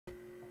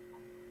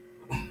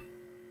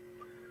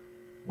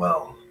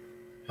Well,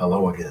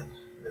 hello again.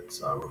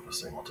 It's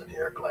Rufus Singleton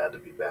here. Glad to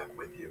be back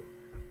with you.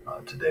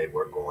 Today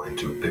we're going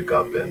to pick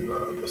up in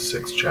the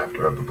sixth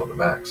chapter of the book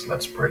of Acts.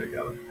 Let's pray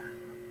together.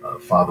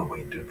 Father,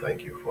 we do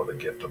thank you for the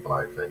gift of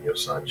life and your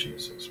Son,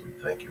 Jesus. We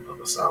thank you for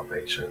the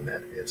salvation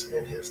that is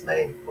in his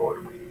name.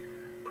 Lord, we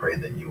pray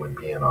that you would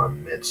be in our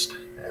midst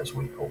as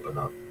we open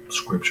up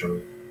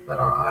scripture, that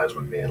our eyes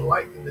would be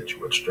enlightened, that you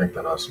would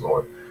strengthen us,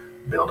 Lord.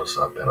 Build us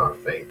up in our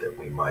faith that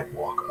we might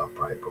walk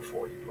upright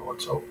before you,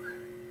 Lord. So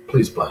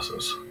please bless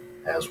us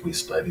as we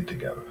study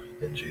together.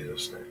 In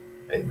Jesus' name,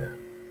 amen.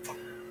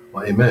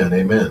 Well, amen,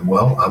 amen.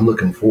 Well, I'm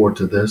looking forward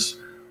to this.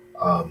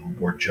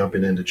 We're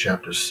jumping into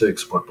chapter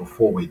 6, but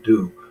before we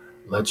do,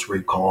 let's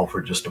recall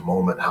for just a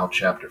moment how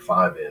chapter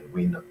 5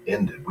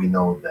 ended. We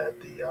know that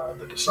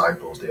the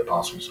disciples, the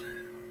apostles,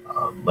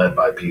 led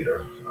by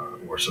Peter,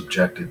 were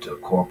subjected to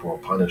corporal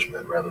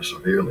punishment rather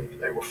severely.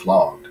 They were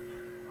flogged.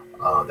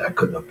 That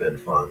couldn't have been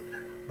fun.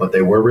 But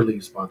they were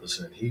released by the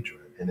Sanhedrin.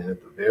 And then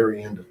at the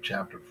very end of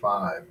chapter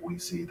 5, we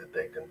see that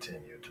they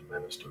continue to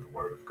minister the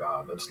word of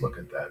God. Let's look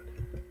at that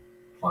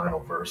final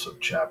verse of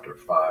chapter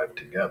 5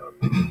 together.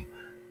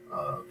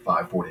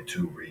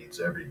 542 reads,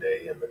 "Every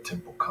day in the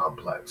temple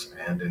complex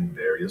and in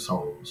various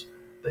homes,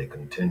 they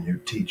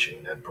continued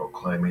teaching and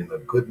proclaiming the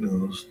good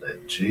news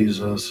that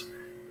Jesus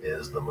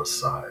is the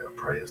Messiah."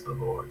 Praise the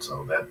Lord.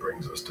 So that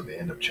brings us to the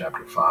end of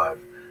chapter 5.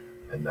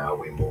 And now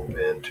we move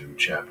into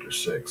chapter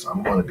 6.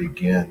 I'm going to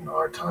begin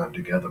our time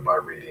together by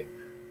reading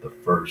the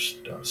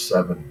first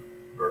 7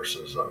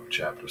 verses of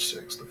chapter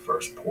 6, the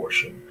first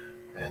portion,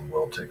 and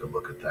we'll take a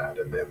look at that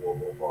and then we'll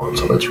move on.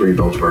 So let's read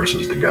those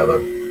verses together.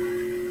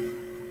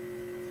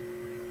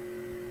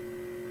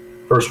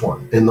 Verse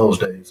 1, "In those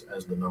days,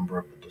 as the number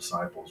of the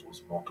disciples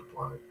was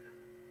multiplied,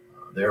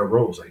 there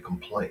arose a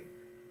complaint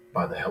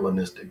by the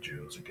Hellenistic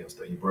Jews against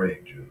the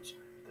Hebraic Jews,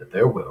 that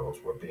their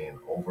widows were being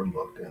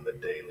overlooked in the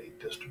daily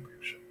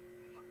distribution.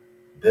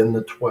 Then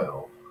the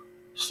 12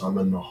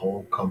 summoned the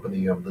whole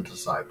company of the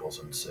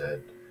disciples and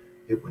said,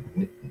 it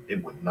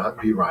would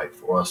not be right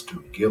for us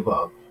to give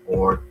up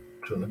or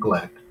to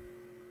neglect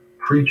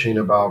preaching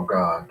about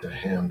God to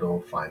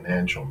handle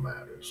financial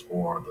matters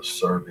or the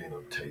serving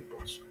of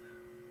tables.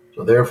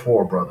 So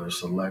therefore, brothers,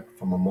 select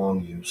from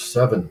among you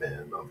 7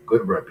 men of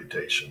good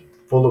reputation,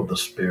 full of the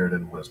Spirit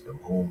and wisdom,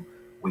 whom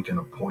we can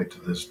appoint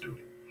to this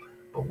duty.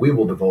 But we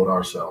will devote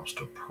ourselves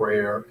to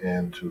prayer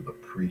and to the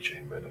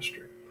preaching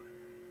ministry."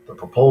 The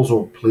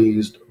proposal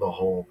pleased the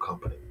whole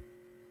company.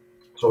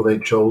 So they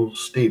chose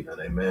Stephen,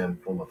 a man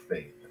full of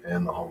faith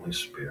and the Holy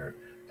Spirit,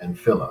 and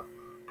Philip,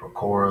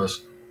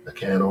 Prochorus,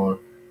 Nicanor,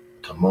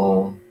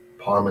 Timon,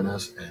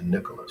 Parmenas, and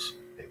Nicholas,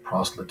 a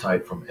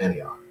proselyte from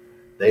Antioch.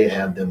 They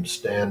had them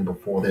stand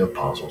before the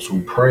apostles,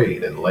 who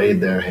prayed and laid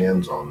their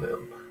hands on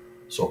them.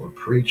 So the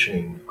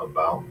preaching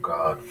about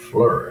God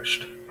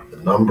flourished.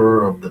 The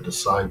number of the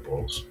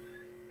disciples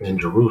in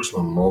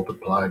Jerusalem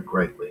multiplied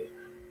greatly,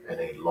 and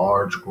a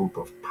large group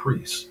of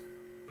priests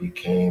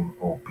became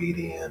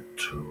obedient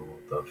to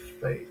the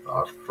faith.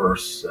 Our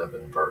first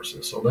 7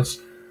 verses. So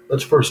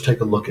let's first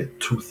take a look at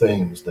 2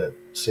 things that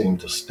seem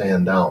to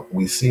stand out.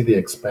 We see the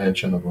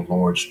expansion of the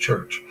Lord's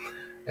church.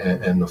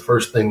 And the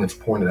first thing that's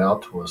pointed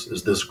out to us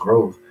is this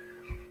growth.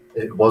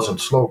 It wasn't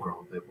slow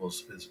growth. It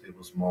was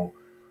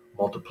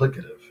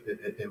multiplicative.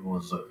 It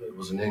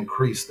was an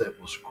increase that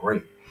was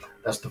great.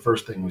 That's the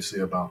first thing we see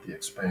about the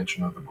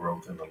expansion of the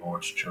growth in the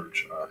Lord's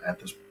church at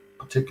this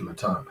particular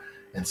time.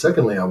 And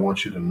secondly, I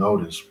want you to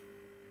notice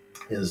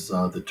is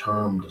the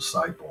term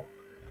disciple.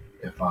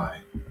 If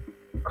I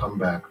come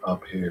back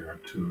up here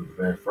to the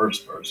very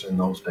first verse, "In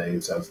those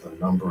days, as the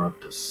number of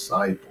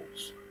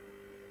disciples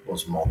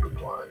was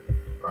multiplied,"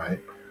 right?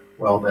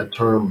 Well, that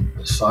term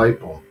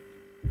disciple,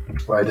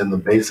 right, in the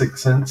basic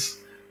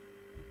sense,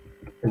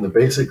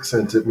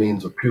 it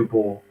means a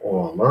pupil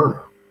or a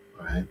learner,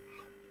 right?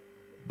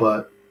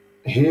 But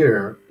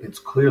here, it's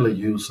clearly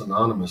used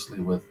synonymously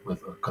with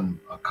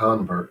a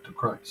convert to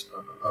Christ,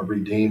 a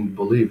redeemed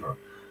believer,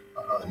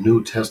 a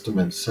New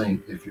Testament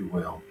saint, if you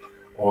will,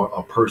 or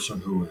a person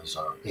who is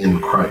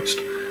in Christ.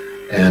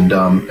 And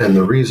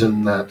the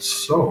reason that's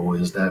so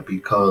is that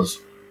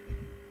because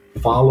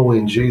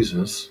following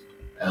Jesus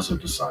as a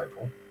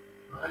disciple,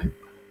 right,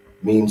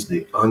 means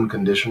the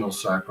unconditional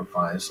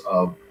sacrifice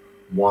of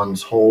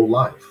one's whole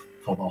life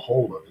for the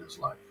whole of his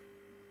life.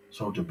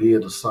 So to be a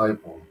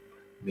disciple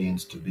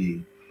means to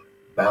be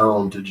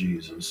bound to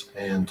Jesus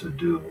and to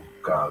do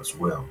God's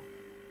will.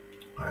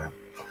 Right?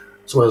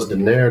 So as the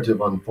narrative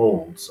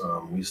unfolds,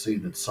 we see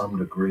that some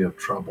degree of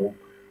trouble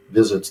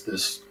visits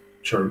this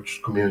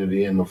church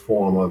community in the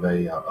form of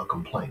a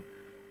complaint.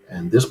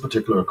 And this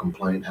particular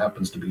complaint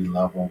happens to be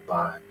leveled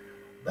by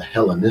the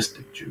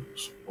Hellenistic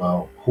Jews.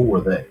 Well, who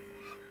were they?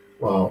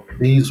 Well,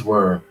 these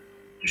were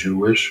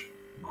Jewish,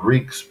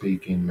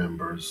 Greek-speaking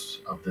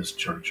members of this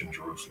church in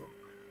Jerusalem.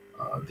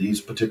 These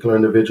particular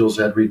individuals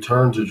had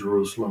returned to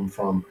Jerusalem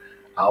from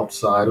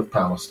outside of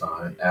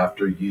Palestine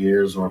after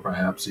years or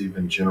perhaps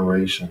even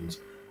generations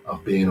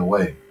of being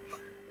away.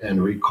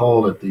 And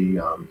recall at the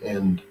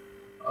end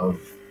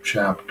of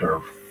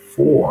chapter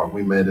 4,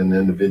 we met an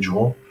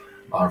individual,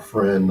 our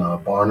friend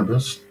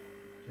Barnabas,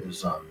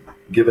 his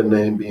given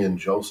name being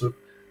Joseph.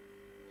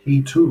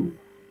 He too,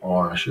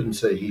 or I shouldn't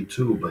say he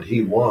too, but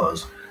he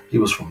was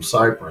from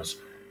Cyprus,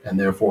 and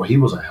therefore he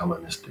was a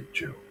Hellenistic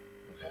Jew.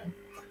 Okay,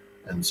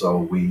 and so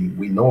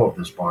we know of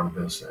this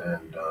Barnabas,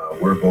 and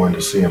we're going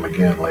to see him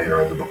again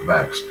later in the book of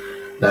Acts.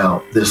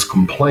 Now, this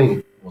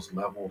complaint was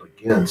leveled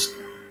against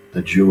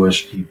the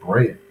Jewish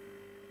Hebraic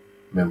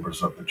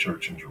members of the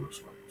church in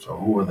Jerusalem. So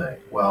who were they?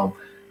 Well,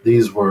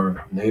 these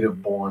were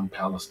native-born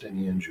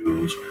Palestinian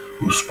Jews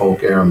who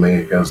spoke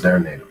Aramaic as their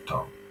native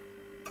tongue.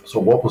 So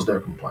what was their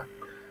complaint?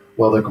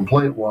 Well, their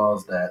complaint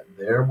was that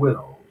their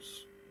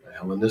widows, the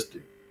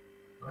Hellenistic,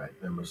 right,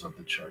 members of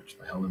the church,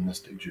 the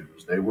Hellenistic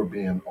Jews, they were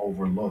being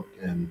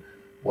overlooked in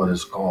what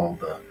is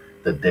called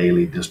the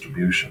daily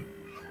distribution.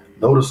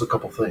 Notice a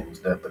couple things,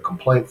 that the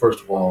complaint, first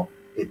of all,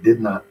 it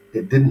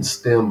didn't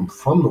stem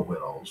from the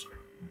widows,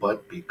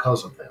 but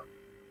because of them.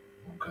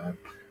 Okay,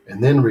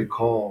 and then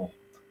recall,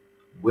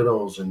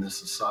 widows in this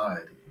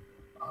society,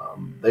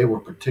 they were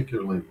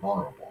particularly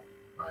vulnerable,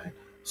 right?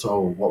 So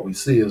what we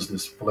see is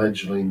this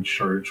fledgling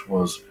church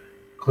was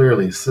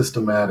clearly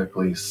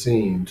systematically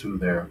seeing to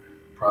their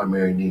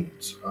primary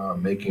needs,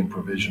 making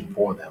provision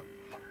for them.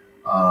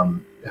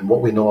 And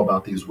what we know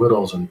about these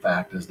widows, in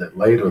fact, is that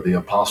later the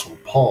Apostle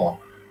Paul,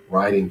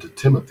 writing to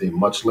Timothy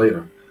much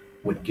later,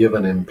 would give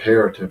an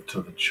imperative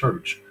to the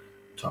church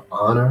to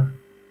honor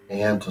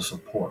and to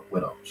support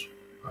widows,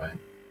 right?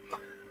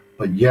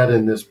 But yet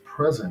in this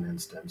present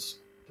instance,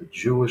 the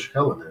Jewish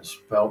Hellenists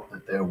felt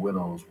that their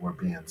widows were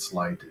being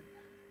slighted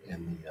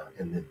in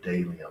the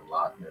daily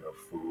allotment of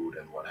food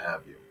and what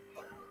have you.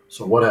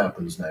 So what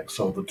happens next?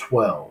 So the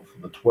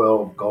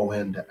 12 go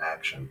into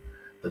action.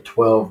 The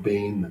 12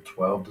 being the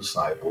 12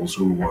 disciples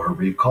who were,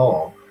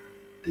 recall,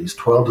 these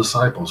 12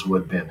 disciples who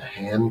had been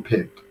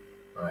handpicked,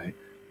 right,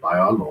 by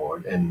our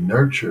Lord and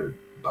nurtured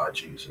by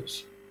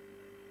Jesus.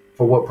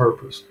 For what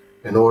purpose?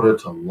 In order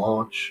to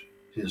launch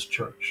his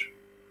church,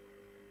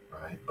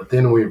 right? But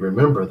then we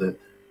remember that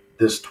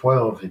this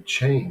 12 had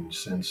changed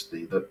since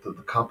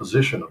the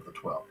composition of the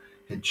 12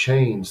 had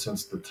changed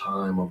since the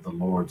time of the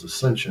Lord's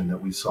ascension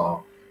that we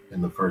saw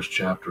in the first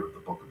chapter of the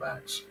book of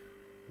Acts.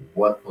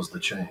 What was the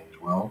change?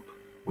 Well,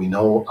 we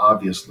know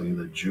obviously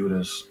that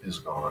Judas is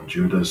gone,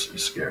 Judas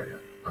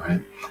Iscariot,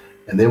 right?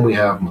 And then we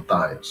have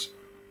Matthias,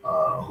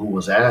 who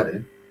was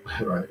added,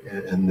 right,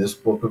 in this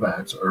book of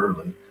Acts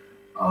early.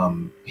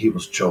 He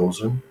was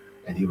chosen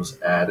and he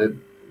was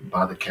added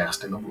by the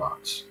casting of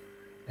lots.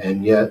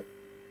 And yet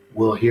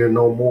we'll hear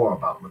no more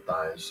about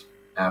Matthias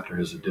after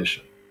his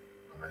addition,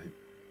 right?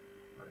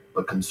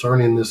 But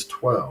concerning this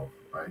 12,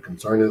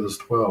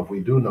 we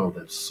do know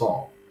that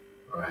Saul,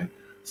 right,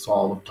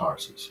 Saul of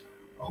Tarsus,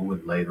 who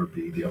would later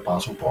be the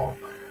Apostle Paul,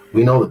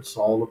 we know that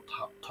Saul of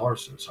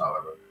Tarsus,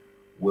 however,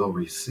 will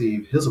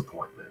receive his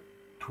appointment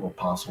to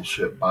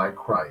apostleship by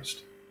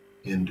Christ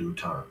in due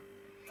time.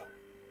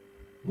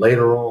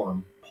 Later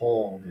on,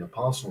 Paul, the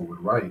apostle,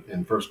 would write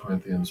in 1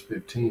 Corinthians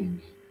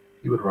 15,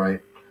 he would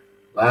write,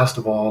 "Last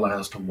of all,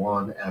 as to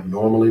one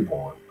abnormally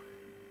born,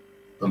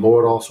 the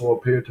Lord also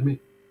appeared to me,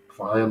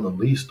 for I am the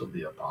least of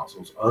the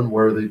apostles,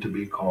 unworthy to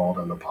be called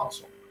an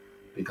apostle,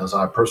 because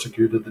I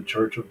persecuted the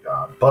church of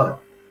God.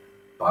 But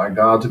by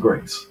God's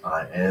grace,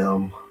 I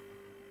am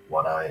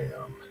what I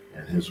am,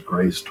 and his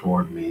grace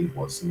toward me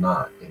was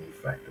not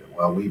ineffective."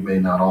 Well, we may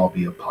not all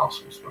be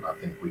apostles, but I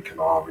think we can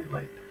all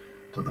relate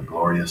to the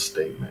glorious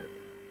statement.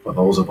 For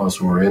those of us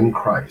who are in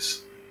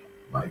Christ,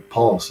 like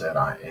Paul said,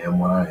 I am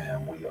what I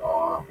am, we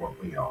are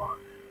what we are,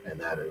 and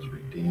that is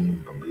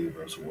redeemed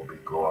believers who will be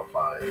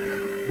glorified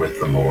with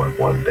the Lord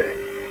one day.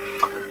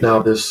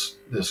 Now, this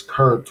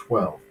current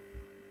 12,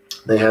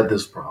 they had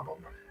this problem,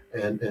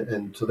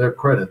 and to their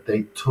credit,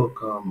 they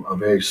took a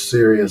very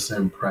serious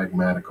and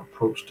pragmatic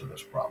approach to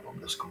this problem,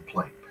 this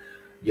complaint.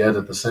 Yet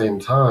at the same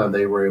time,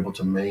 they were able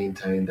to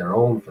maintain their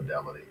own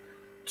fidelity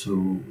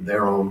to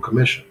their own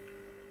commission.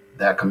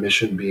 That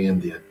commission being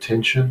the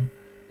attention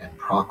and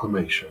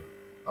proclamation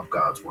of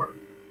God's word,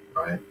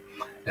 right?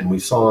 And we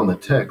saw in the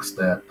text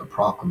that the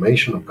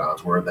proclamation of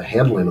God's word, the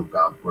handling of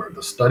God's word,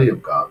 the study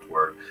of God's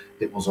word,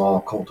 it was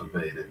all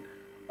cultivated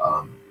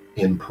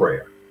in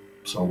prayer.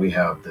 So we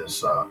have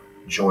this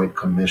joint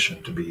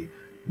commission to be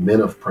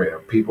men of prayer,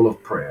 people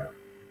of prayer,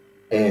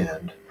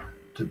 and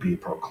to be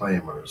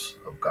proclaimers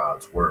of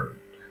God's word.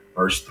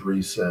 Verse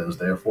 3 says,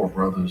 "Therefore,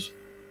 brothers,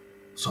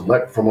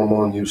 select from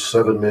among you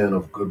 7 men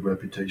of good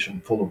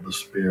reputation, full of the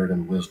Spirit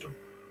and wisdom,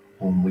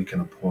 whom we can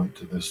appoint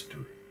to this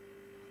duty."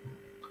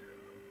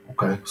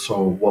 Okay,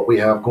 so what we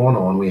have going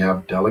on, we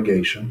have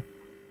delegation,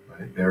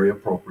 right? Very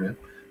appropriate,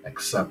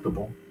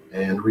 acceptable,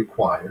 and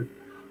required.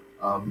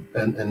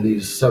 And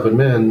these 7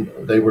 men,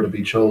 they were to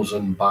be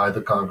chosen by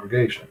the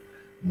congregation,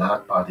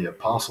 not by the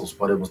apostles,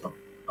 but it was the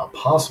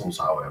apostles,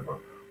 however,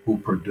 who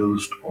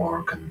produced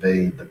or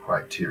conveyed the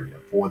criteria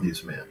for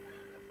these men,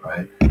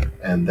 right?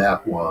 And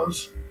that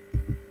was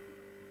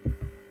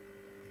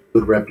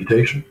good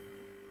reputation,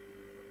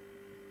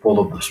 full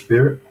of the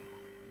Spirit,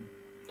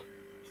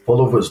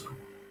 full of wisdom,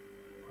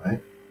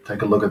 right?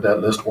 Take a look at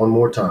that list one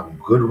more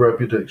time. Good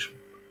reputation,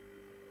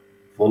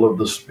 full of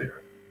the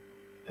Spirit,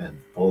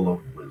 and full of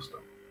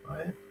wisdom,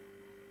 right?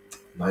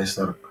 Nice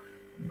set of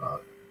uh,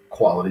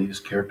 qualities,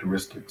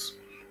 characteristics.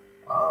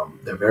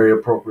 They're very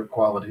appropriate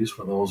qualities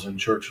for those in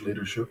church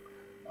leadership.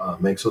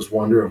 Makes us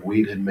wonder if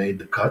weed had made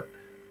the cut,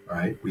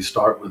 right? We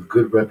start with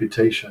good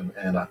reputation,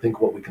 and I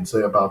think what we can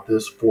say about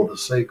this, for the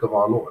sake of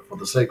our Lord, for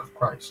the sake of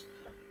Christ,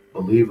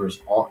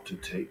 believers ought to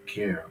take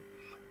care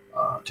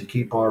to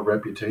keep our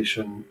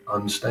reputation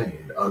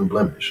unstained,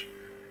 unblemished.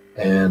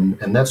 And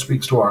that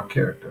speaks to our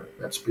character.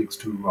 That speaks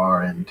to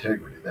our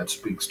integrity. That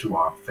speaks to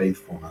our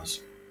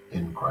faithfulness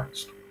in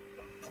Christ.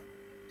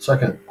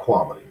 Second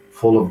quality,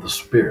 full of the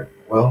Spirit.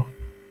 Well,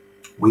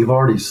 we've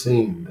already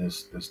seen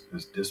this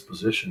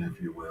disposition,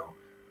 if you will,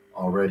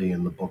 already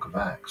in the book of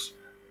Acts.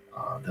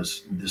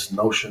 This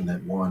notion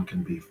that one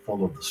can be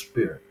full of the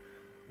Spirit.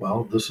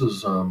 Well, this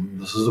is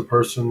a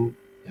person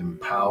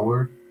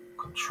empowered,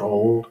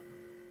 controlled,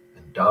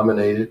 and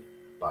dominated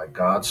by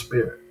God's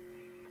Spirit,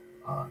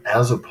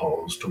 as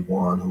opposed to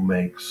one who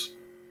makes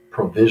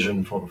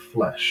provision for the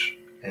flesh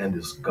and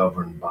is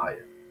governed by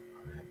it.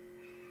 Right?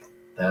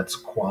 That's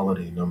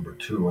quality number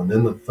two. And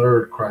then the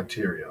third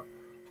criteria,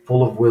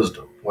 full of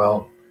wisdom.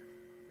 Well,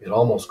 it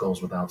almost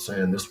goes without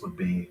saying this would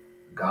be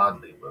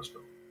godly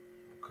wisdom.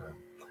 Okay.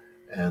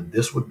 And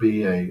this would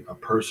be a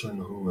person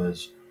who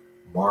is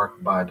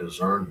marked by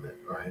discernment,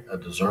 right? A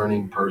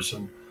discerning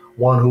person,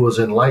 one who is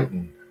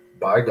enlightened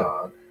by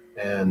God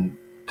and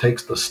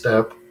takes the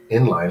step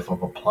in life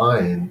of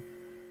applying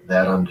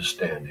that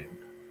understanding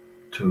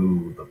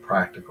to the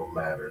practical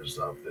matters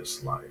of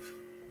this life,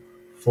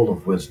 full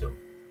of wisdom.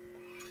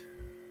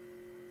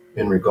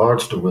 In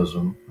regards to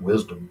wisdom, we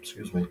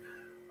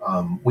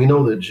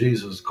know that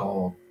Jesus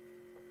called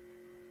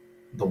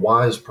the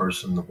wise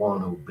person the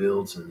one who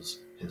builds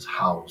his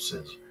house,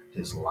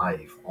 his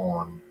life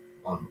on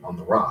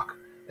the rock,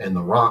 and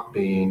the rock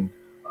being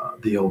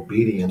the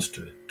obedience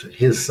to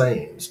his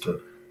sayings,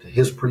 to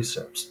his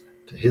precepts,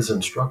 to his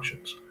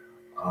instructions.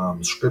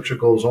 Scripture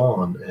goes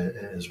on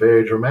and is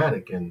very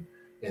dramatic in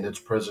its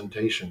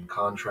presentation,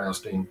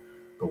 contrasting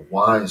the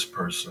wise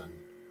person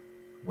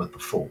with the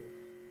fool.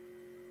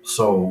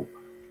 So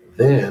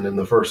then, in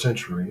the first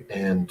century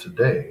and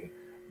today,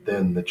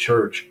 then the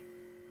church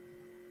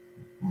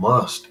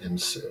must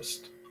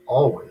insist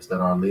always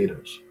that our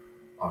leaders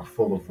are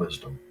full of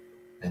wisdom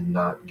and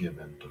not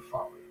given to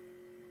folly.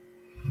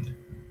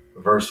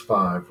 Verse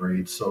 5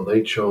 reads, So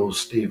they chose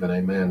Stephen,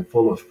 a man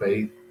full of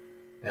faith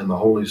and the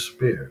Holy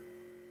Spirit,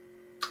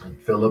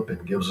 and Philip,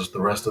 and gives us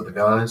the rest of the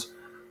guys.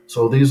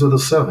 So these are the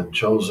seven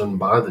chosen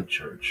by the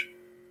church.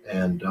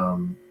 And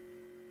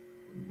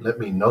let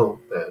me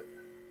note that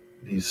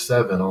these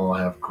seven all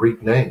have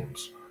Greek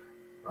names,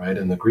 right?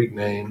 And the Greek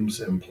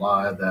names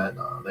imply that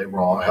they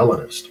were all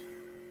Hellenist,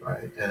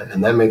 right?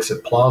 And that makes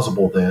it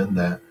plausible then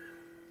that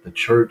the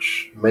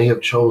church may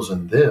have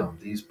chosen them,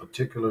 these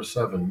particular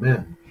seven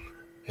men,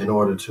 in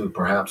order to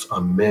perhaps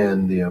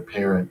amend the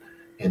apparent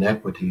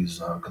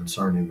inequities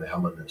concerning the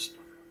Hellenist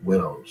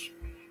widows.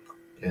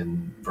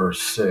 In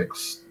verse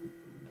 6,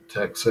 the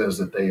text says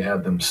that they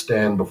had them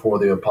stand before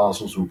the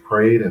apostles who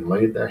prayed and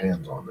laid their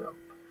hands on them.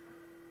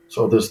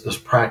 So this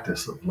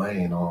practice of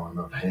laying on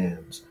of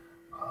hands,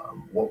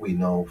 what we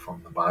know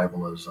from the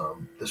Bible is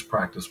this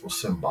practice was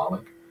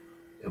symbolic.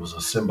 It was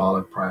a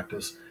symbolic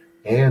practice,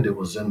 and it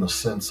was in the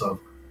sense of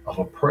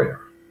a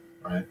prayer,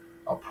 right?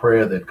 A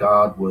prayer that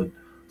God would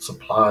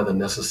supply the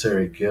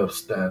necessary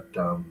gifts that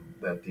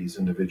these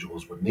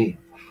individuals would need.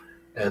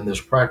 And this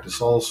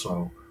practice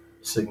also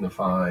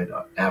signified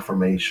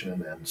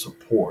affirmation and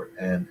support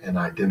and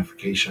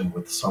identification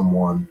with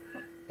someone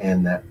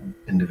and that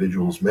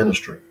individual's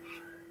ministry.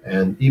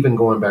 And even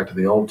going back to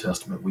the Old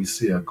Testament, we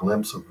see a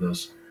glimpse of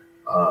this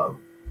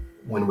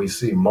when we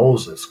see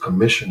Moses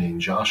commissioning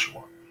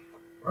Joshua,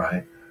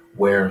 right?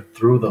 Where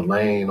through the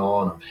laying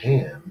on of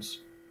hands,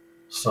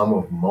 some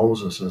of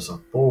Moses's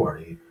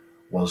authority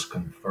was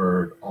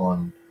conferred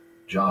on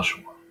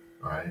Joshua,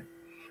 right?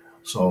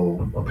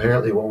 So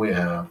apparently what we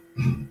have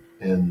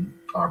in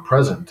our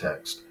present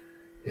text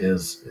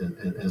is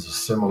a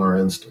similar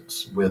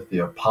instance, with the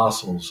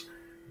apostles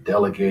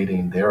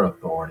delegating their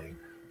authority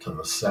to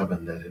the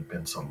seven that had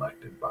been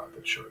selected by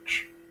the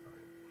church.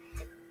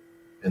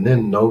 And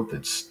then note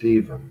that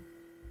Stephen,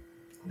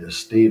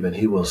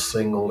 he was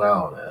singled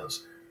out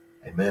as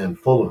a man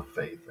full of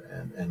faith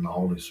and the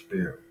Holy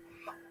Spirit.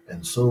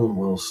 And soon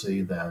we'll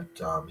see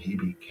that he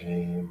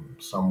became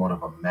somewhat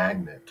of a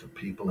magnet to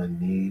people in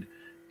need,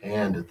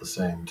 and at the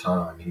same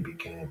time, he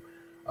became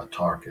a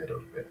target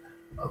of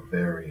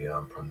very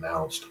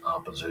pronounced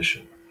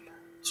opposition.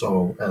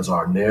 So as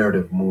our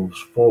narrative moves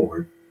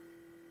forward,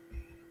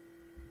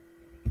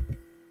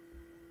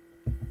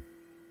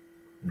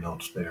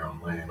 notes there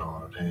on laying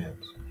on of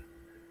hands.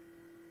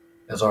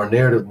 As our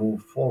narrative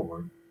moved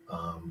forward,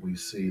 we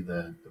see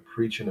that the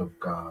preaching of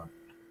God,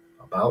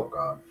 about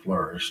God,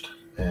 flourished,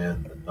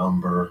 and the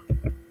number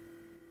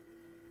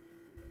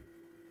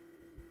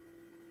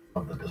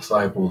of the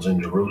disciples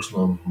in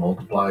Jerusalem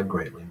multiplied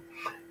greatly,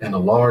 and a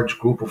large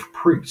group of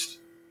priests,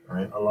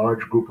 right? A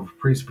large group of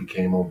priests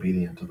became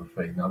obedient to the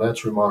faith. Now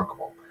that's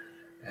remarkable,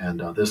 and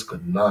this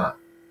could not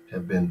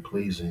have been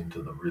pleasing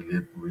to the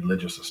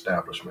religious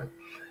establishment.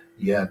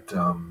 Yet,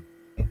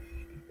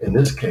 in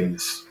this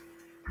case,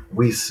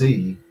 we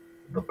see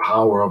the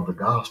power of the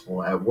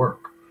gospel at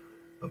work.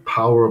 The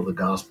power of the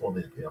gospel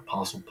that the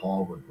Apostle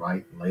Paul would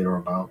write later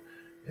about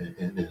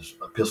in his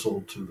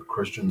epistle to the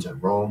Christians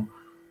at Rome.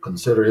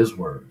 Consider his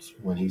words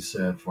when he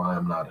said, "For I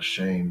am not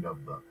ashamed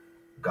of the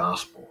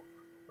gospel,"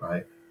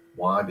 right?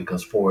 Why?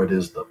 Because for it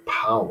is the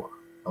power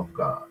of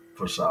God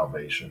for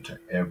salvation to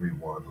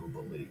everyone who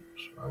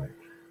believes, right?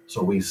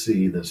 So we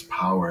see this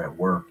power at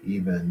work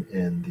even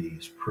in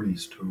these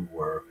priests who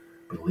were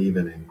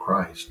believing in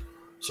Christ.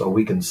 So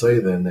we can say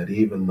then that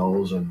even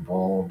those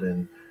involved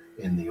in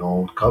the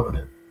old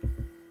covenant,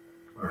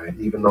 right,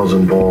 even those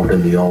involved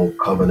in the old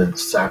covenant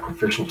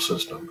sacrificial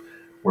system,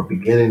 were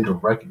beginning to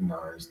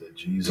recognize that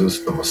Jesus,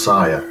 the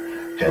Messiah,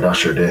 had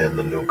ushered in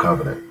the new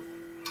covenant.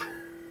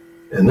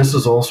 And this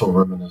is also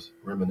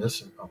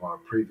reminiscent of our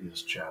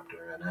previous chapter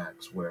in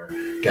Acts, where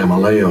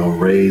Gamaliel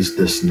raised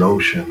this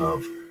notion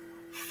of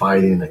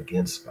fighting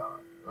against God,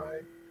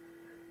 right?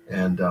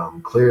 And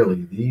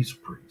clearly, these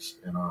priests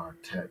in our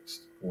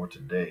text for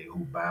today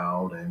who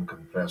bowed and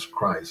confessed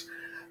Christ,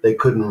 they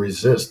couldn't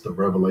resist the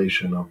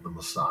revelation of the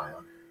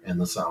Messiah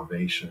and the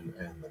salvation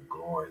and the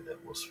glory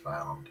that was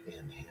found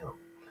in him.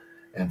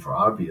 And for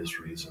obvious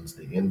reasons,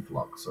 the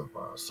influx of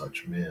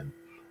such men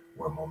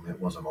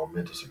was a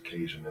momentous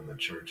occasion in the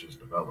church's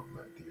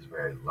development, these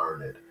very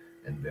learned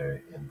and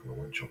very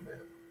influential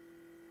men.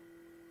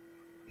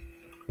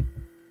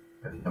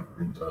 And that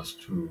brings us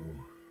to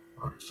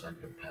our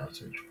second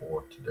passage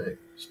for today,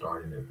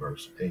 starting at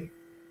verse 8.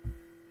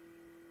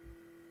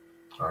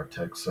 Our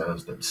text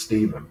says that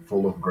Stephen,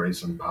 full of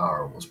grace and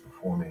power, was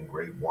performing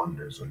great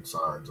wonders and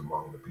signs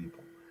among the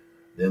people.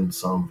 Then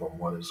some from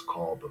what is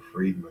called the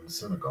Freedmen's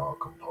Synagogue,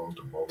 composed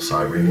of both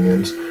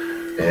Cyrenians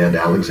and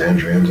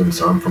Alexandrians, and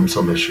some from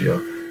Cilicia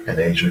and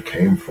Asia,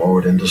 came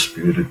forward and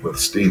disputed with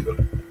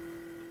Stephen.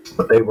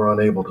 But they were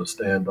unable to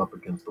stand up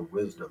against the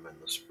wisdom and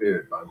the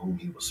spirit by whom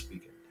he was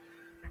speaking.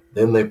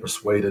 Then they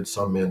persuaded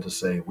some men to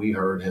say, "We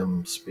heard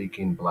him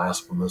speaking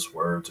blasphemous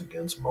words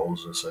against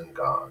Moses and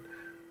God."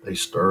 They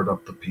stirred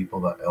up the people,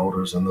 the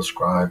elders and the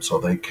scribes, so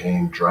they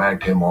came,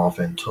 dragged him off,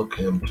 and took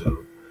him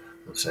to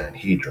the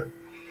Sanhedrin.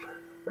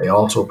 They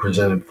also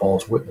presented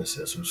false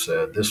witnesses who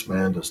said, "This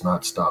man does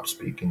not stop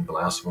speaking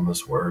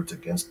blasphemous words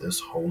against this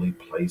holy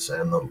place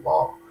and the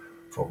law.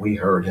 For we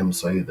heard him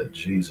say that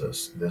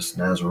Jesus, this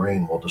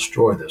Nazarene, will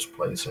destroy this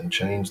place and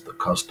change the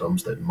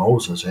customs that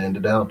Moses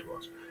handed down to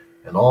us."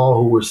 And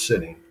all who were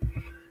sitting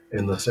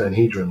in the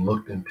Sanhedrin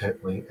looked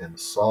intently and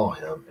saw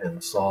him,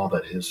 and saw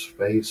that his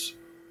face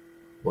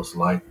was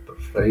like the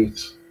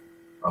face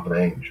of an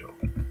angel.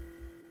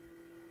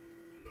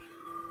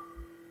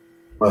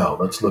 Well,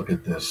 let's look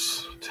at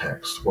this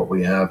text. What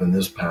we have in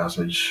this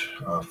passage,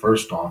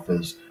 first off,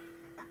 is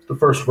the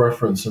first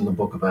reference in the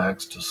book of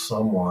Acts to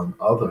someone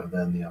other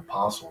than the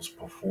apostles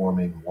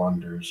performing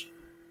wonders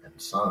and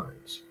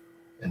signs.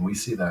 And we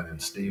see that in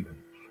Stephen.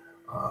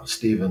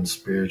 Stephen's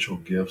spiritual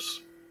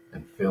gifts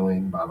and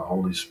filling by the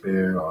Holy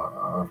Spirit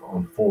are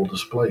on full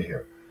display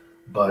here.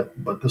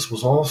 But this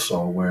was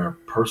also where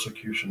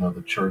persecution of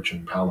the church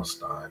in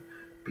Palestine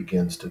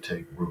begins to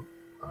take root.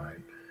 Right?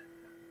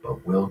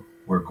 But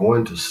we're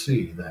going to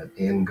see that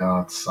in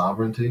God's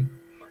sovereignty,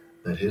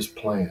 that his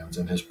plans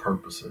and his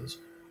purposes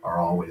are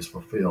always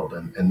fulfilled.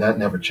 And that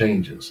never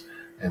changes.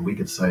 And we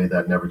could say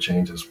that never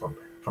changes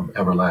from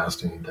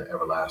everlasting to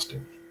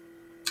everlasting.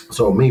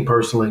 So me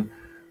personally,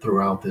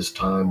 throughout this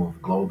time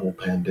of global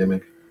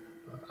pandemic,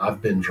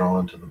 I've been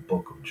drawn to the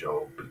book of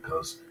Job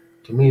because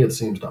to me it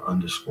seems to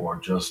underscore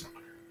just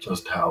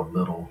how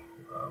little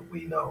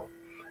we know.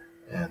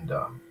 And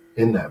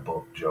in that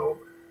book, Job,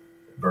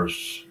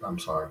 verse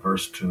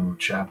 2,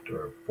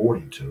 chapter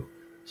 42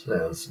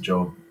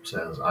 Job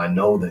says, "I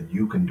know that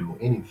you can do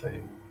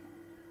anything,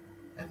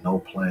 and no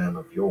plan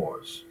of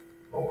yours,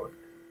 Lord,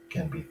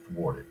 can be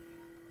thwarted."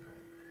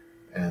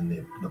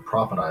 And the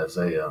prophet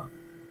Isaiah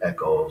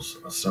echoes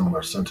a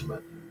similar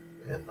sentiment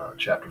in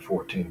chapter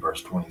 14,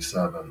 verse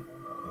 27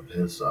 of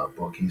his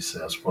book. He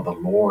says, "For the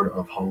Lord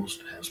of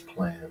hosts has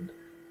planned,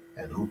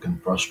 and who can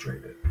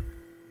frustrate it?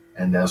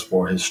 And as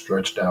for his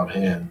stretched out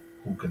hand,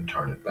 who can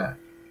turn it back?"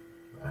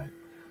 Right?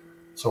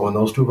 So in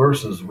those two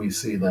verses, we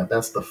see that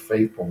that's the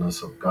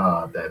faithfulness of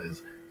God that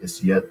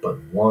is yet but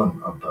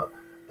one of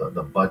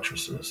the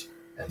buttresses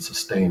and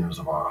sustainers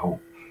of our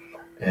hope.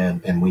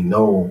 And we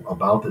know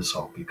about this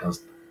hope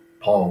because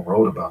Paul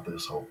wrote about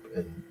this hope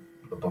in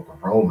the book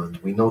of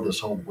Romans. We know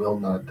this hope will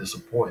not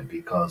disappoint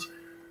because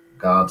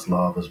God's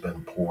love has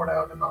been poured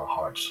out in our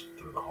hearts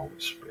through the Holy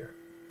Spirit.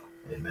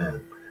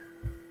 Amen.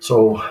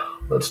 So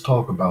let's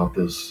talk about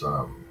this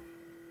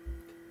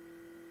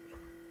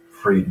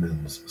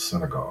freedmen's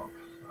synagogue.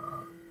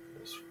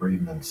 This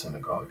freedmen's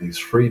synagogue. These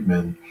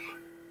freedmen,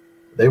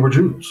 they were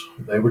Jews.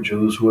 They were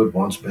Jews who had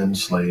once been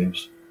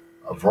slaves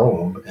of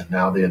Rome, and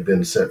now they had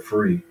been set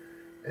free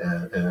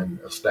and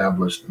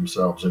established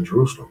themselves in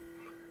Jerusalem.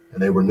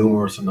 And they were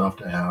numerous enough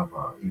to have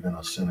even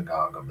a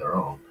synagogue of their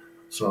own.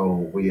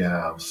 So we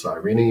have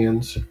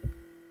Cyrenians.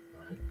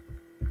 Right?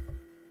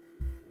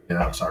 We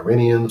have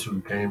Cyrenians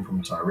who came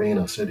from Cyrene,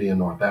 a city in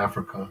North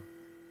Africa.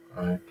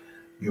 Right?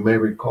 You may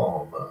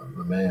recall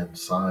the man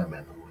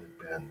Simon, who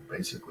had been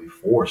basically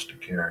forced to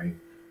carry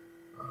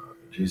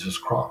Jesus'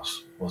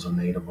 cross, was a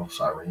native of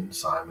Cyrene,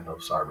 Simon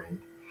of Cyrene.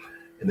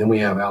 And then we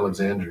have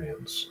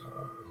Alexandrians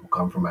who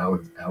come from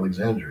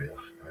Alexandria,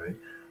 right?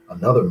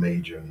 Another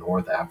major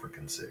North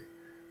African city,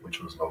 which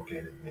was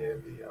located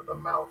near the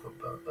mouth of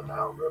the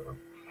Nile River.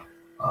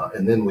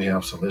 And then we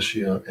have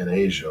Cilicia and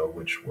Asia,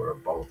 which were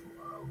both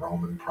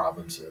Roman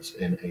provinces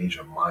in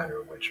Asia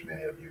Minor, which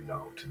many of you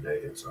know today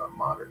is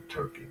modern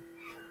Turkey.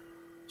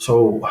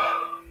 So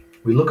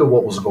we look at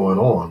what was going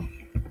on,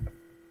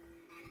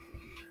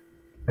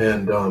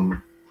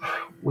 and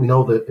we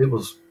know that it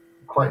was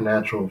quite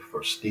natural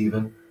for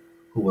Stephen,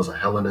 who was a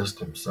Hellenist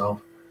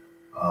himself,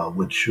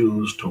 would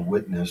choose to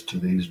witness to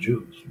these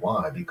Jews.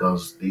 Why?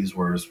 Because these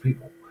were his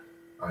people,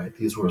 right?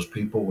 These were his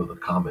people with a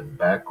common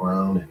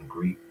background in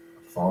Greek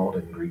thought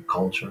and Greek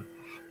culture,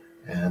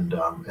 and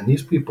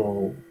these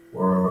people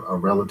were a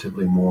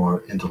relatively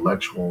more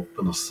intellectual,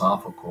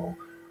 philosophical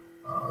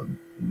uh,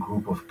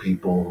 group of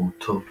people who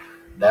took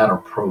that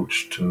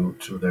approach to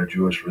their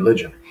Jewish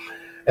religion.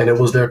 And it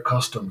was their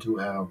custom to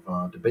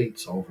have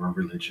debates over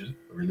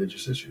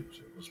religious issues.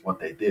 It was what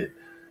they did.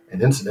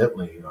 And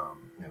incidentally,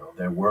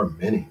 there were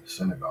many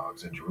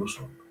synagogues in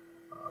Jerusalem.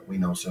 We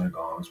know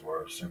synagogues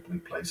were simply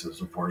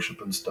places of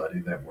worship and study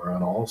that were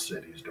in all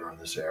cities during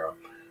this era,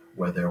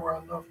 where there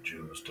were enough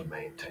Jews to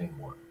maintain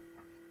one.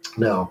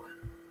 Now,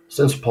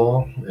 since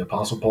Paul, the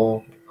Apostle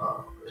Paul,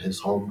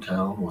 his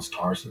hometown was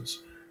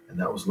Tarsus, and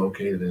that was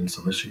located in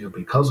Cilicia.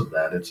 Because of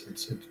that,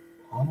 it's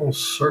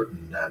almost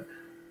certain that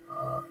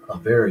a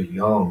very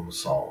young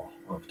Saul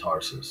of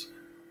Tarsus,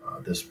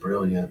 this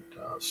brilliant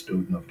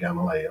student of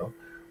Gamaliel,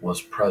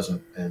 was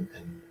present and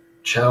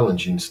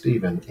challenging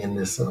Stephen in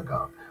this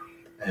synagogue.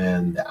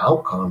 And the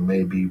outcome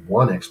may be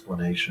one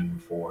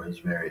explanation for his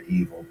very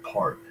evil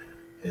part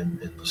in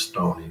the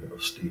stoning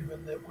of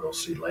Stephen that we'll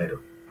see later.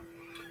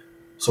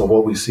 So,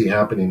 what we see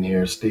happening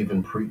here,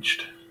 Stephen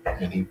preached,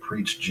 and he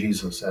preached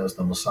Jesus as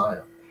the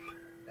Messiah.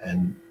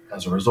 And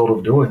as a result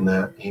of doing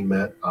that, he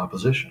met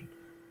opposition.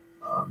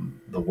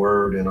 The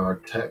word in our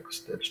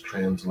text that's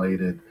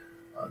translated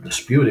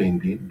disputing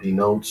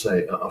denotes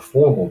a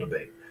formal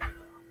debate.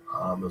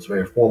 It's a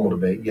very formal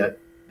debate, yet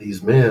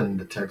these men,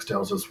 the text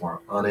tells us,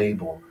 were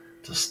unable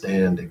to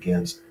stand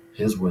against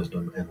his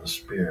wisdom and the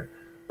spirit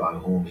by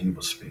whom he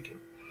was speaking.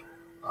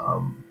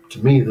 To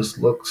me, this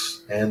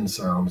looks and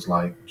sounds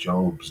like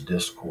Job's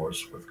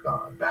discourse with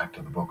God, back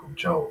to the book of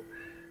Job.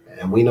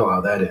 And we know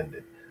how that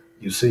ended.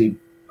 You see,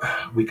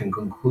 we can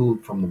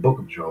conclude from the book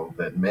of Job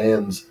that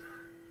man's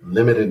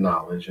limited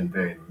knowledge and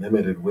very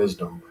limited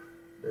wisdom,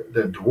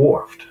 they're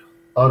dwarfed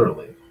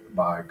utterly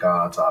by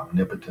God's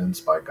omnipotence,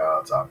 by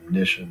God's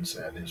omniscience,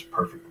 and his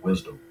perfect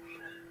wisdom.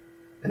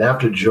 And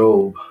after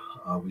Job,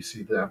 we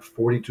see that after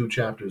 42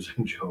 chapters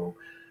in Job,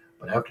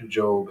 but after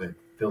Job had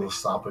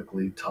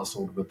philosophically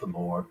tussled with the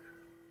Lord,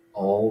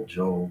 all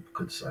Job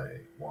could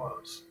say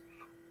was,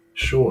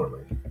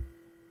 "Surely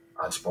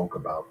I spoke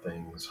about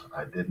things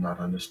I did not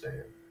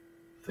understand,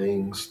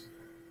 things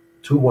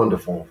too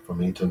wonderful for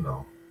me to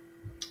know.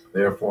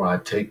 Therefore I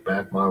take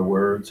back my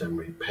words and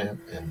repent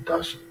in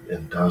dust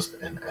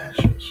and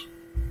ashes."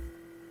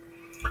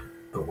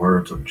 The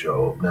words of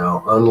Job.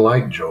 Now,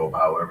 unlike Job,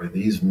 however,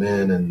 these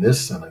men in this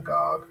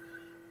synagogue,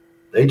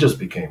 they just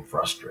became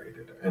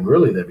frustrated, and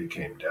really they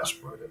became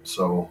desperate.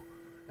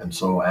 And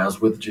so as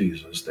with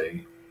Jesus,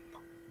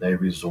 they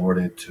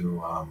resorted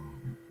to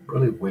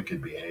really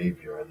wicked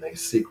behavior, and they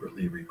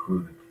secretly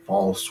recruited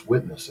false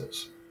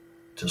witnesses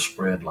to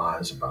spread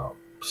lies about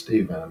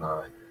Stephen. And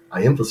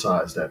I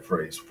emphasize that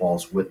phrase,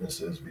 false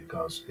witnesses,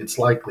 because it's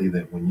likely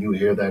that when you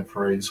hear that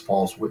phrase,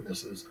 false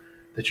witnesses,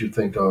 that you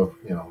think of,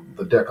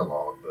 the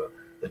Decalogue,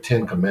 the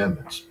Ten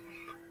Commandments.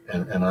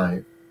 And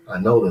I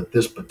know that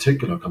this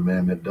particular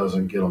commandment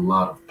doesn't get a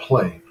lot of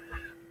play,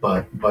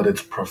 but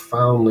it's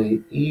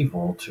profoundly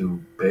evil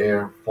to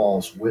bear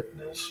false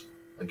witness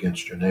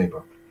against your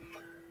neighbor.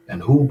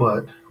 And who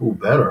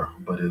better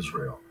but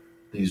Israel,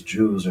 these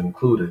Jews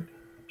included,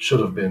 should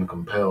have been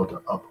compelled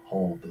to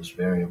uphold this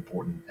very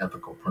important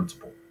ethical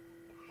principle.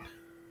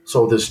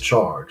 So this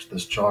charge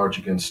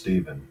against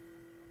Stephen,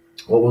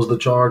 what was the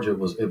charge? It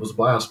was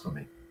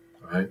blasphemy,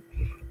 right?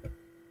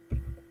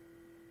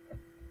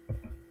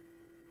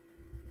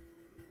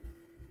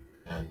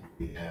 And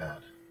we had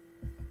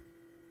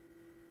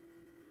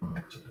from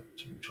Exodus,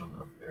 you shall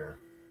not bear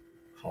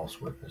false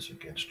witness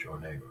against your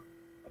neighbor.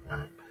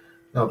 Right?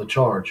 Now the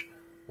charge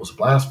was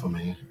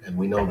blasphemy, and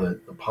we know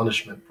that the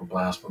punishment for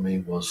blasphemy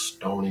was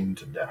stoning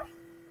to death.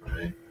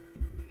 Right?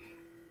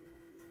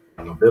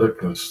 In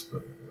Leviticus,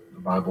 the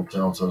Bible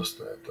tells us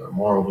that,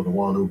 moreover, the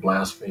one who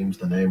blasphemes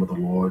the name of the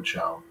Lord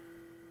shall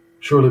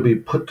surely be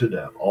put to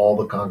death. All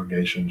the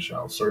congregation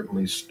shall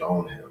certainly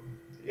stone him,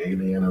 the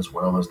alien as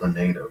well as the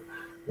native.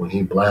 When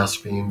he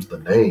blasphemes the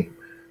name,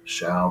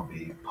 shall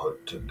be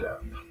put to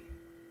death.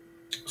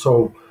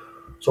 So,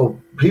 so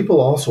people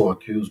also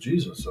accuse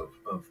Jesus of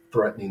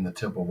threatening the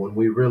temple. When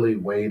we really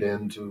wade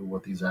into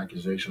what these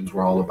accusations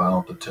were all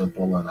about, the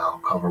temple, and I'll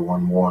cover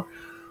one more.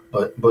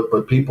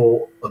 But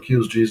people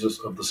accuse Jesus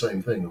of the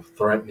same thing, of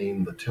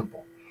threatening the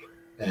temple.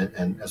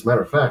 And as a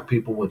matter of fact,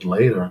 people would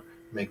later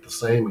make the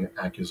same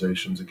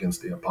accusations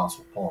against the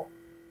Apostle Paul.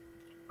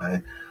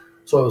 Right?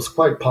 So it's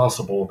quite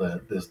possible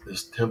that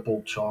this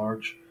temple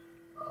charge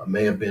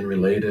may have been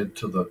related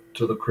to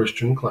the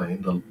Christian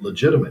claim, the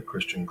legitimate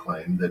Christian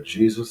claim that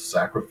Jesus'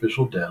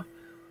 sacrificial death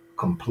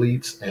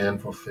completes and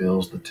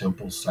fulfills the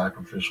temple's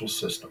sacrificial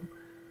system,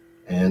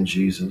 and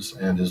Jesus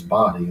and his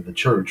body, the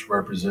church,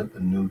 represent the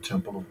new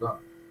temple of God.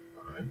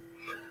 All right?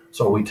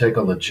 So we take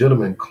a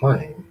legitimate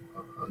claim,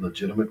 a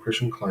legitimate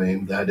Christian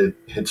claim that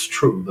it's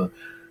true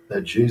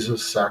that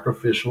Jesus'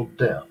 sacrificial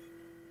death,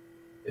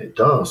 it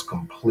does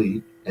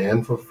complete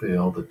and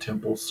fulfill the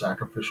temple's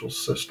sacrificial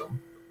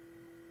system,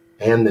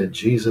 and that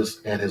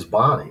Jesus and his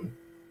body,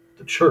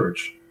 the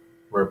church,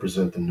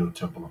 represent the new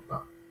temple of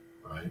God,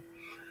 right?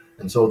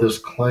 And so this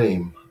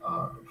claim,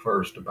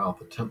 first about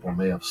the temple,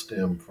 may have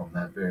stemmed from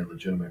that very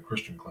legitimate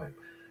Christian claim.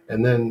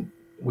 And then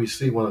we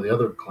see one of the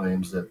other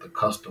claims that the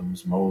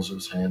customs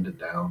Moses handed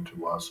down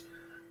to us,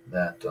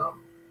 that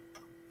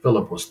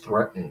Philip was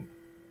threatening,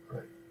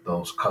 right,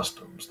 those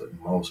customs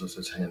that Moses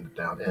has handed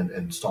down,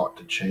 and sought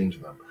to change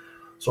them.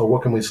 So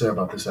what can we say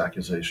about this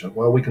accusation?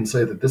 Well, we can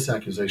say that this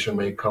accusation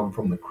may come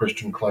from the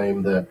Christian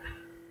claim, that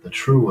the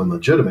true and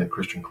legitimate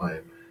Christian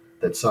claim,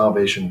 that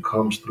salvation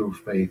comes through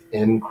faith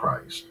in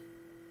Christ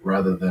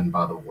rather than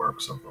by the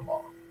works of the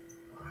law.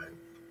 Right?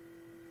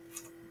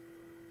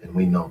 And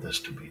we know this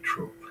to be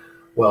true.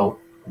 Well,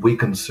 we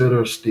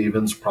consider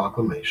Stephen's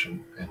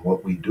proclamation, and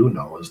what we do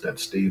know is that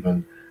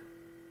Stephen,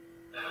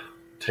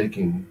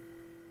 taking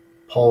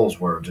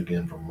Paul's words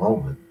again from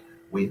Romans,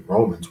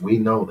 we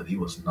know that he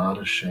was not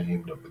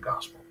ashamed of the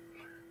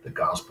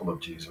gospel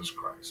of Jesus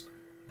Christ,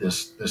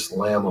 this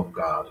Lamb of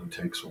God who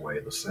takes away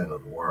the sin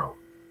of the world.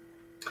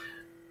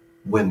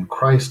 When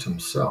Christ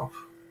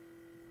himself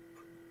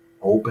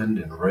opened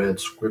and read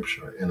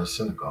scripture in a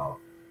synagogue,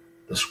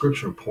 the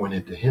scripture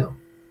pointed to him.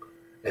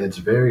 And it's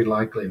very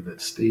likely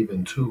that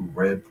Stephen too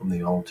read from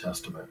the Old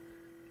Testament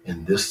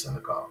in this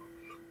synagogue,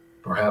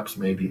 perhaps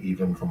maybe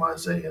even from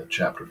Isaiah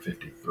chapter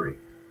 53.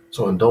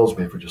 So indulge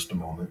me for just a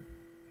moment.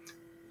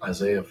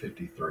 Isaiah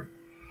 53.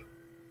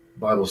 The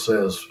Bible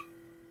says,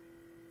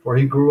 "For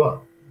he grew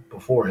up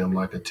before him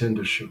like a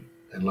tender shoot,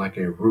 and like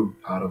a root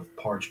out of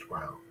parched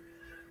ground.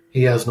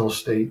 He has no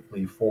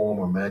stately form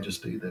or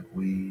majesty that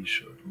we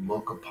should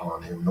look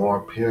upon him, nor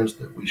appearance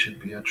that we should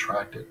be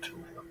attracted to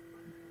him.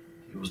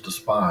 He was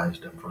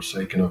despised and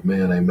forsaken of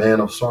men, a man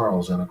of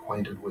sorrows and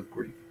acquainted with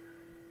grief.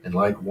 And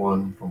like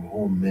one from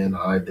whom men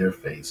hide their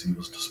face, he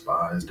was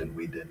despised, and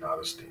we did not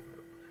esteem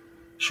him.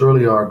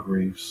 Surely our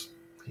griefs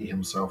he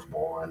himself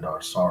bore, and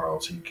our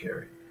sorrows he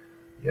carried.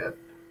 Yet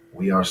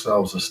we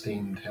ourselves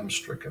esteemed him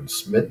stricken,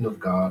 smitten of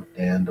God,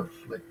 and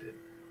afflicted.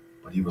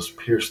 But he was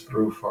pierced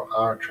through for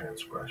our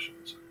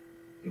transgressions.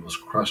 He was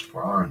crushed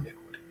for our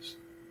iniquities.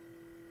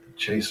 The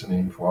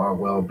chastening for our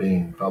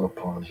well-being fell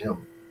upon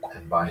him,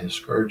 and by his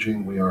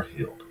scourging we are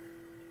healed.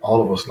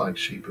 All of us like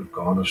sheep have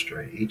gone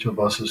astray. Each of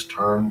us has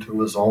turned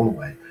to his own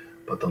way,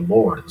 but the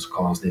Lord has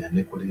caused the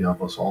iniquity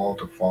of us all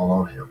to fall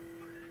on him.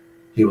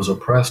 He was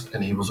oppressed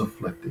and he was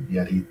afflicted,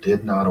 yet he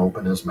did not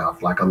open his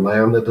mouth. Like a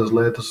lamb that is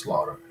led to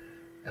slaughter,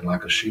 and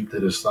like a sheep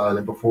that is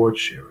silent before its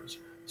shearers,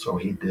 so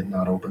he did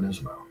not open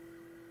his mouth.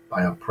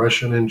 By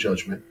oppression and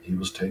judgment he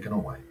was taken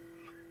away.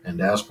 And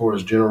as for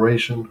his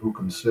generation, who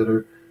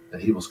considered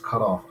that he was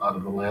cut off out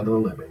of the land of the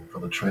living for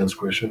the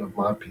transgression of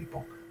my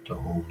people, to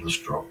whom the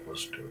stroke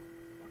was due."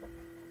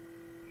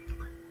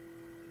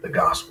 The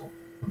gospel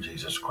of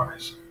Jesus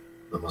Christ,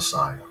 the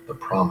Messiah, the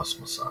promised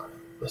Messiah,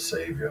 the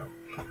Savior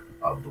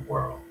of the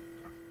world.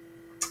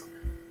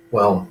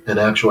 Well, in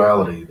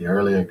actuality, the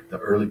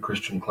early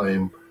Christian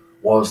claim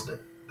was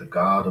that the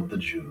God of the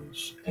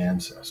Jews'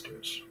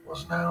 ancestors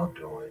was now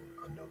doing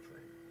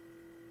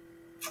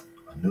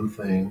a new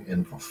thing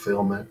in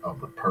fulfillment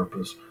of the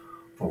purpose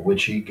for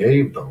which he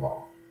gave the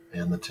law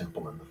and the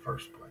temple in the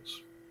first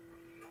place.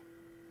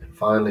 And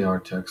finally, our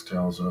text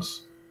tells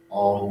us,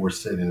 all who were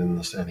sitting in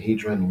the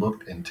Sanhedrin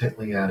looked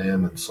intently at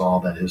him and saw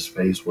that his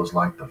face was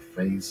like the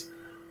face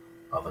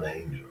of an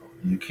angel.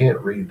 You can't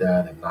read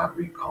that and not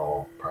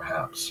recall,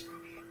 perhaps,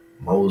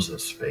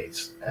 Moses'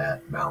 face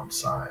at Mount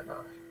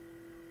Sinai.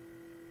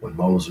 When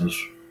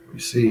Moses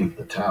received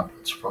the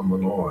tablets from the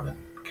Lord and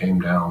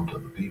came down to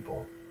the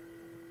people,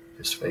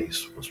 his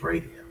face was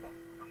radiant.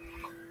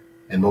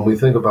 And when we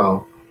think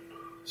about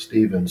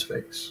Stephen's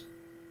face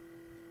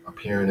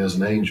appearing as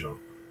an angel,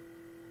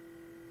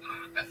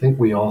 I think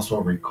we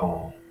also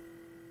recall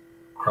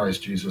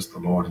Christ Jesus the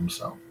Lord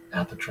himself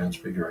at the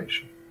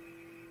Transfiguration.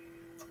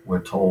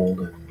 We're told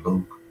in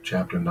Luke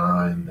chapter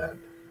 9 that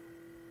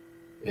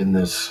in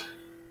this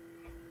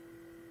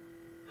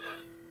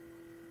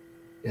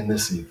in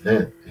this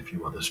event, if you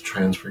will, this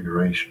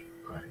transfiguration,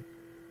 right,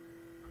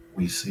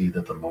 we see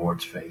that the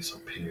Lord's face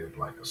appeared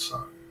like a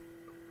sun.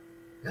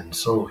 And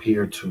so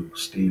here too,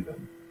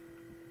 Stephen,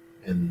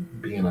 in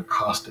being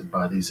accosted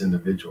by these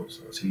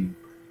individuals as he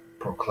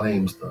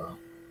proclaims the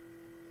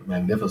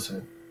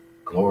magnificent,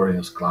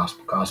 glorious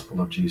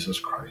gospel of Jesus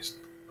Christ,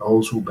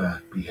 those who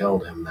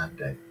beheld him that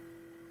day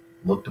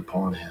looked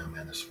upon him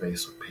and his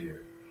face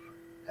appeared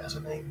as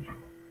an angel.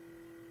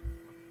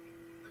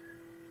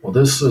 Well,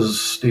 this is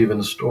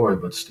Stephen's story,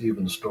 but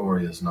Stephen's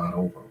story is not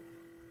over.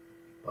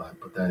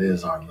 But that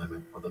is our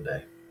limit for the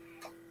day.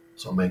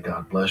 So may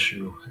God bless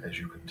you as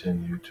you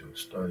continue to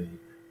study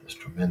this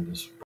tremendous